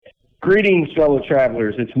Greetings, fellow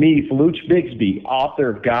travelers. It's me, Faluch Bigsby, author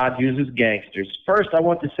of God Uses Gangsters. First, I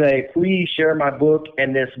want to say, please share my book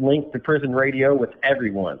and this link to prison radio with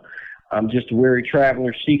everyone. I'm just a weary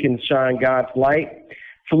traveler seeking to shine God's light.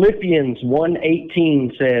 Philippians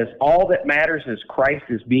 1:18 says, all that matters is Christ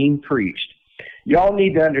is being preached. Y'all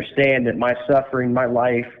need to understand that my suffering, my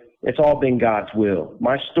life, it's all been God's will.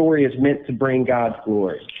 My story is meant to bring God's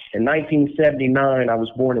glory. In 1979, I was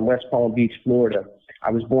born in West Palm Beach, Florida. I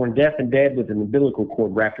was born deaf and dead with an umbilical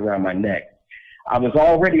cord wrapped around my neck. I was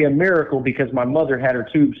already a miracle because my mother had her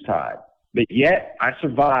tubes tied. But yet, I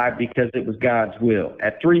survived because it was God's will.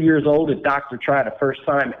 At 3 years old, a doctor tried a first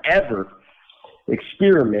time ever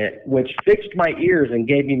experiment which fixed my ears and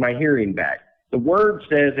gave me my hearing back. The word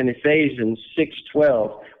says in Ephesians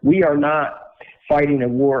 6:12, we are not fighting a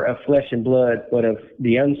war of flesh and blood, but of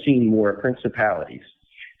the unseen war of principalities.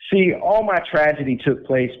 See, all my tragedy took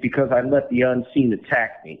place because I let the unseen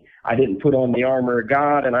attack me. I didn't put on the armor of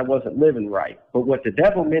God, and I wasn't living right. But what the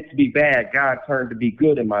devil meant to be bad, God turned to be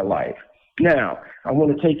good in my life. Now, I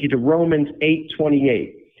want to take you to Romans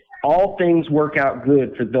 8:28. All things work out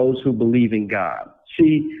good for those who believe in God.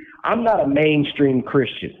 See, I'm not a mainstream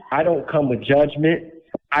Christian. I don't come with judgment.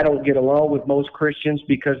 I don't get along with most Christians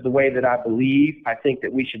because the way that I believe, I think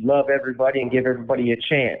that we should love everybody and give everybody a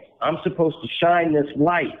chance. I'm supposed to shine this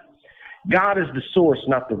light. God is the source,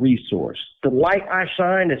 not the resource. The light I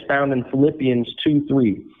shine is found in Philippians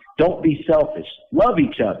 2:3. Don't be selfish. Love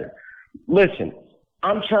each other. Listen,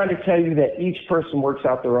 I'm trying to tell you that each person works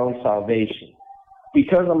out their own salvation.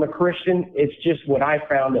 Because I'm a Christian, it's just what I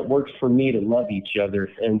found that works for me to love each other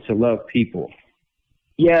and to love people.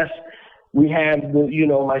 Yes, we have,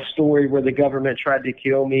 my story where the government tried to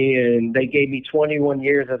kill me and they gave me 21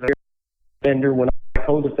 years as a offender when my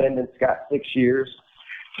co-defendants got 6 years.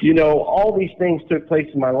 All these things took place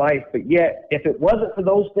in my life, but yet, if it wasn't for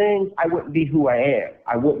those things, I wouldn't be who I am.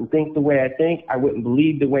 I wouldn't think the way I think. I wouldn't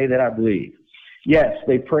believe the way that I believe. Yes,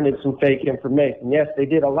 they printed some fake information. Yes, they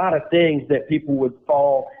did a lot of things that people would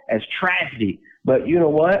fall as tragedy. But you know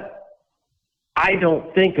what? I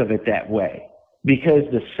don't think of it that way because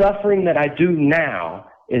the suffering that I do now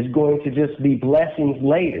is going to just be blessings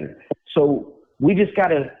later. So we just got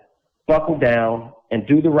to buckle down and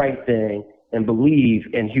do the right thing and believe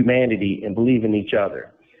in humanity and believe in each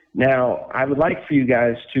other. Now, I would like for you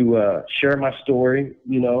guys to share my story,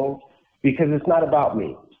 because it's not about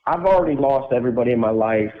me. I've already lost everybody in my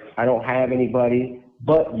life. I don't have anybody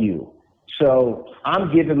but you. So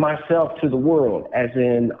I'm giving myself to the world, as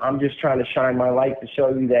in I'm just trying to shine my light to show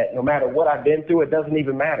you that no matter what I've been through, it doesn't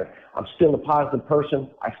even matter. I'm still a positive person.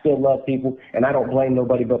 I still love people, and I don't blame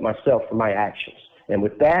nobody but myself for my actions. And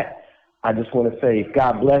with that, I just want to say,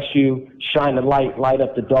 God bless you. Shine the light, light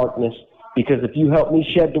up the darkness, because if you help me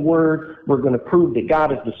shed the word, we're going to prove that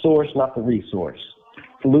God is the source, not the resource.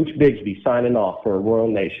 Faluch Bigsby signing off for a Royal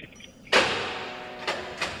Nation.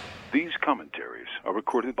 These commentaries are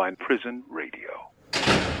recorded by Prison Radio.